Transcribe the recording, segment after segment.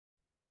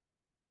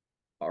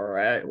All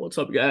right, what's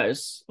up,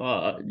 guys?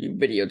 New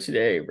video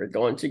today. We're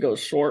going to go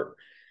short,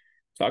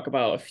 talk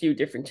about a few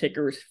different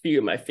tickers, a few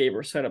of my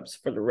favorite setups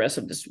for the rest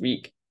of this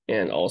week,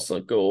 and also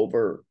go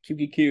over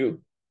QQQ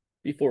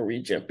before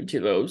we jump into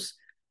those.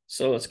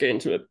 So let's get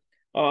into it.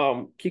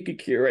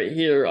 QQQ right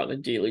here on the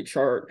daily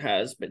chart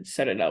has been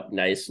setting up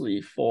nicely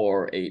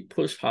for a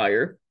push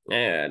higher,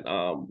 and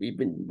we've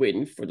been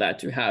waiting for that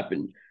to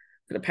happen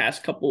for the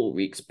past couple of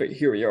weeks. But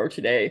here we are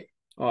today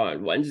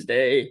on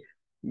Wednesday,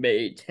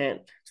 May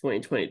 10th,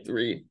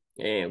 2023,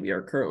 and we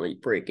are currently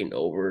breaking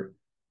over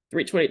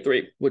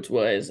 323, which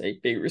was a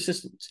big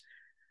resistance.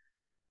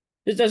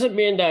 This doesn't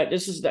mean that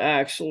this is the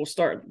actual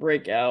start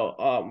breakout.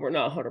 We're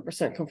not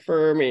 100%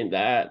 confirming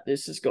that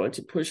this is going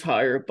to push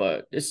higher,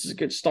 but this is a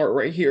good start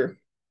right here.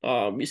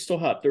 We still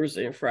have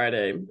Thursday and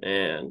Friday,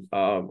 and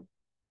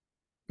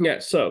yeah,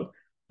 so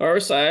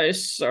RSI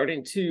is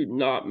starting to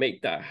not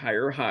make that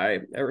higher high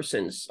ever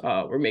since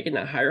we're making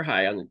that higher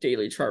high on the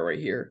daily chart right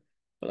here.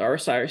 But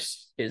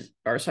RSI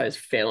is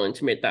failing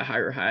to make that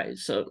higher high.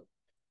 So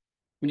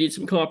we need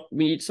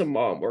some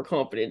more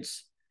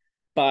confidence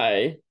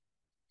by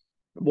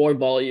more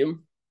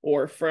volume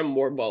or from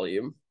more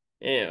volume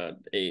and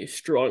a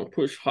strong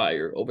push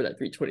higher over that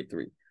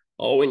 323.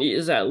 All we need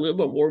is that a little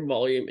bit more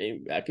volume,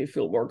 and I can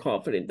feel more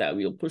confident that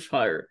we'll push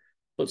higher.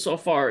 But so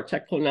far,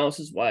 technical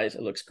analysis wise,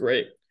 it looks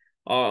great.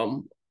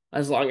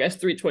 As long as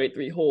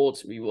 323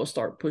 holds, we will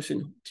start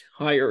pushing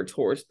higher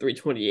towards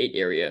 328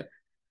 area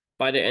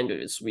by the end of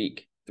this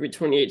week.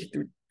 328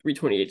 to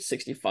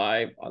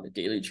 328.65 on the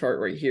daily chart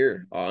right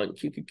here on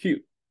QQQ,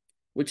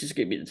 which is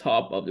going to be the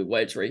top of the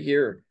wedge right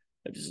here,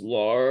 of this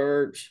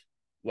large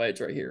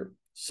wedge right here.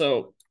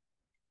 So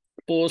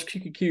bullish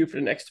QQQ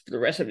for the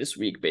rest of this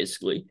week,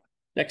 basically.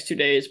 Next 2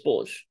 days,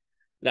 bullish.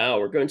 Now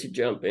we're going to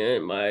jump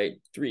in my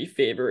three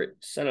favorite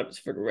setups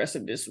for the rest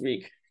of this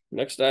week.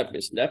 Next up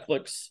is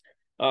Netflix.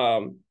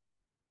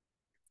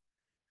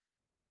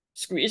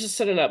 Squeeze is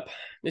setting up.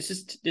 This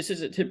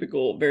is a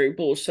typical very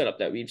bullish setup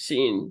that we've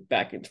seen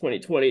back in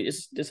 2020.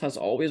 This has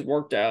always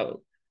worked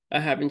out.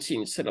 I haven't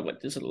seen a setup like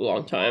this in a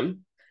long time.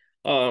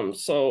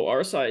 So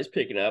RSI is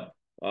picking up,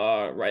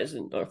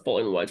 rising or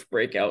falling wedge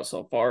breakout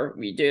so far.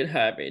 We did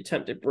have an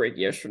attempted break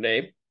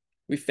yesterday.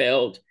 We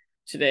failed.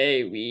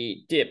 Today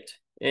we dipped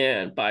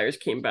and buyers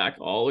came back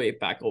all the way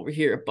back over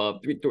here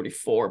above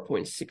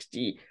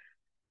 334.60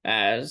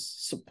 as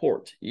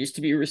support. It used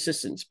to be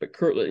resistance, but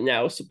currently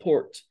now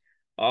support.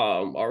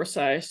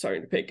 RSI is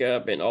starting to pick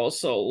up, and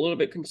also a little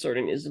bit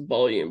concerning is the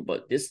volume,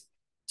 but this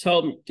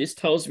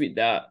tells me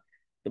that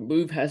the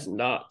move has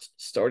not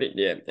started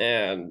yet,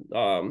 and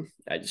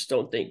I just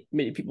don't think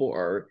many people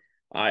are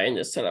eyeing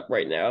this setup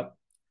right now.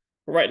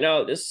 Right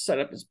now, this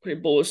setup is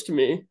pretty bullish to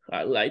me.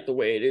 I like the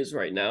way it is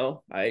right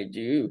now. I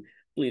do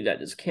believe that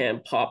this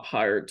can pop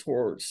higher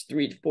towards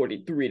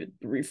 343 to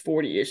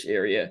 340-ish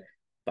area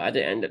by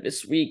the end of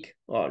this week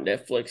on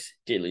Netflix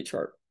daily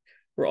chart.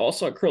 We're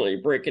also currently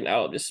breaking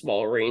out this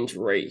small range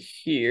right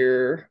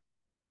here.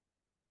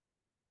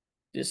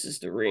 This is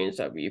the range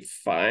that we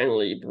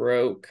finally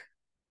broke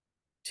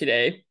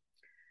today.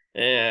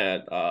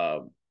 And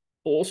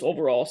bullish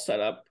overall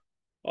setup,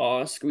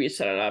 squeeze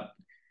setup.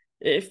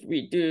 If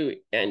we do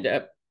end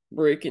up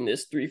breaking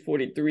this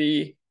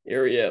 343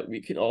 area,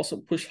 we can also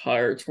push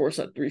higher towards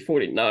that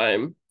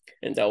 349,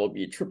 and that will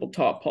be a triple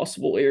top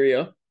possible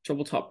area,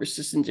 triple top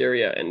resistance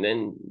area, and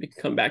then we can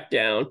come back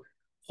down,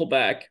 pull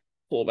back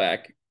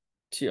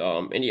to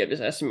any of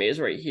his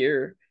SMAs right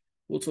here,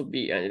 which will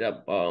be ended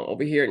up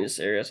over here in this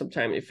area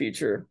sometime in the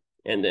future,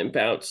 and then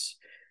bounce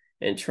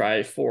and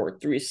try for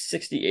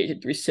 368 to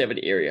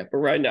 370 area. But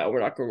right now,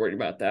 we're not going to worry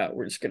about that.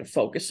 We're just going to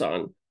focus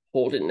on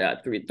holding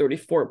that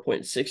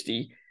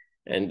 334.60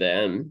 and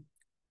then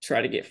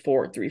try to get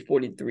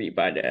 343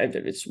 by the end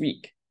of this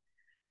week.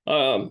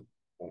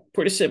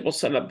 Pretty simple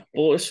setup,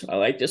 bullish. I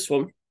like this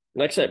one.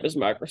 Next up is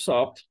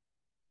Microsoft.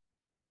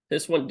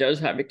 This one does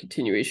have a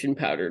continuation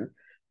pattern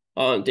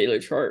on daily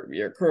chart.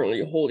 We are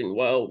currently holding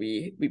well.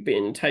 We've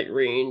been in tight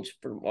range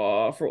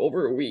for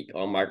over a week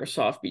on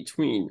Microsoft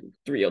between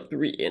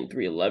 303 and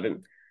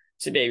 311.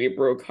 Today we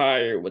broke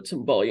higher with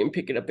some volume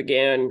picking up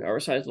again. Our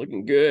size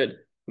looking good.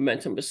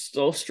 Momentum is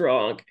still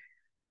strong.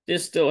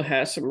 This still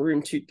has some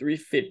room to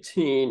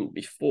 315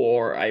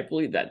 before I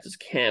believe that this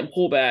can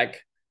pull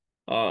back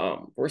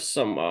for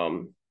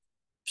some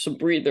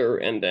breather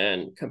and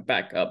then come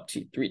back up to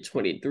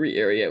 323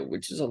 area,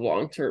 which is a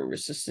long-term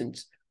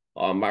resistance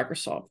on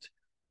Microsoft.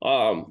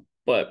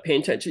 But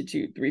paying attention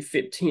to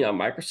 315 on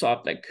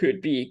Microsoft, that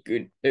could be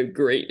a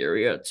great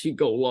area to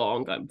go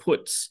long on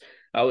puts.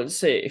 I would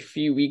say a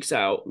few weeks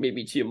out,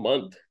 maybe to a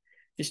month,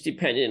 just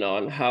depending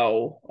on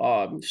how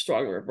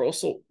strong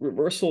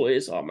reversal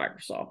is on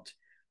Microsoft.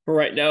 But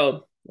right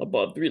now,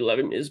 above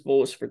 311 is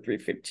bullish for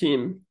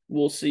 315.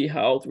 We'll see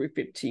how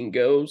 315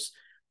 goes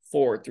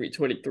for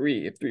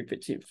 323. If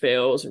 315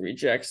 fails and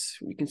rejects,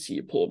 we can see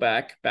a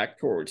pullback back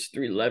towards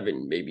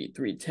 311, maybe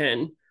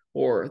 310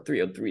 or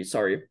 303,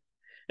 sorry.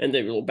 And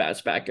then we'll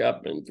bounce back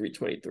up in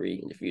 323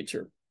 in the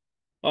future.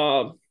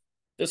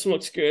 The This one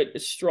looks good.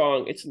 It's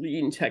strong. It's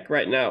leading tech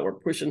right now. We're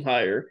pushing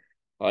higher.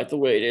 I like the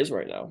way it is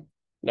right now.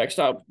 Next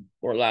up,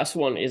 or last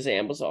one, is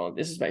Amazon.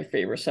 This is my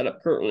favorite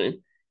setup currently.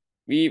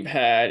 We've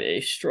had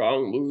a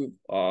strong move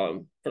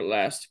for the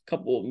last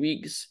couple of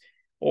weeks,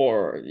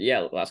 or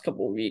yeah, the last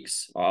couple of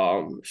weeks.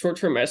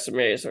 Short-term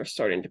estimates are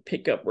starting to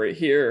pick up right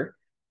here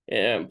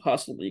and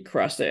possibly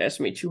cross the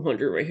SMA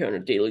 200 right here on a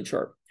daily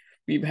chart.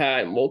 We've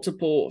had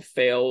multiple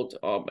failed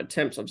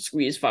attempts of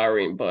squeeze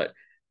firing, but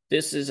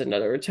this is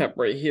another attempt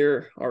right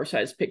here. Our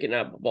side's picking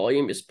up,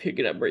 volume is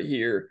picking up right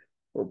here.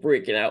 We're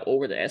breaking out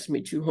over the SMA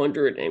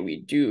 200, and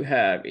we do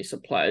have a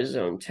supply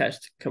zone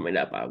test coming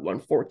up at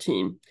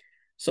 114.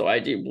 So I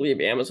do believe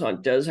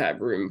Amazon does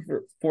have room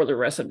for the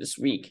rest of this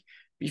week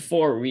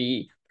before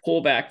we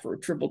pull back for a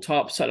triple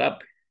top setup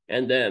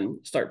and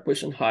then start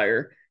pushing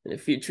higher in the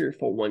future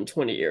for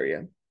 120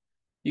 area.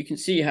 You can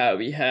see how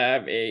we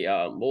have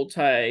a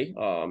multi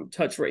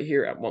touch right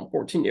here at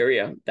 114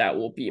 area. That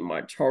will be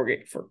my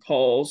target for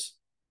calls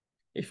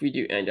if we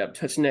do end up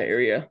touching that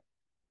area.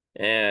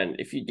 And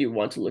if you do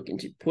want to look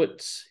into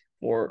puts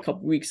for a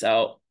couple weeks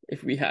out,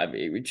 if we have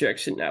a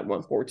rejection at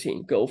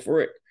 114, go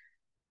for it.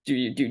 Do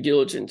your due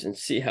diligence and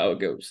see how it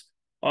goes.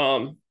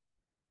 But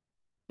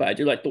I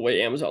do like the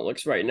way Amazon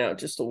looks right now,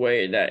 just the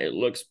way that it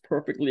looks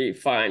perfectly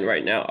fine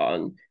right now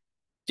on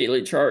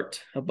daily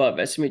chart above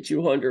SMA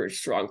 200,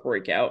 strong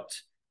breakout,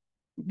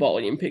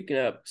 volume picking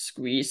up,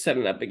 squeeze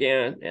setting up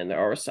again, and the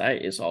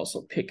RSI is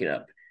also picking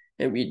up.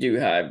 And we do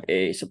have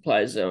a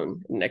supply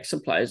zone, next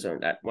supply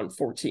zone at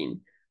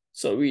 114.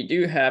 So we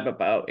do have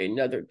about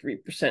another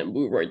 3%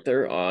 move right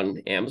there on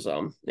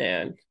Amazon,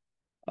 and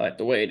I like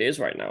the way it is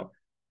right now.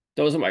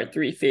 Those are my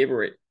 3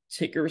 favorite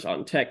tickers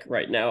on tech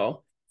right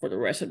now for the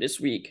rest of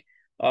this week.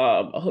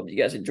 I hope you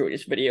guys enjoyed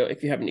this video.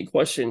 If you have any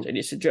questions,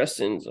 any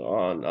suggestions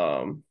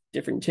on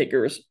different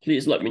tickers,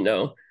 please let me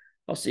know.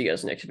 I'll see you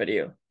guys next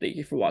video. Thank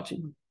you for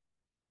watching.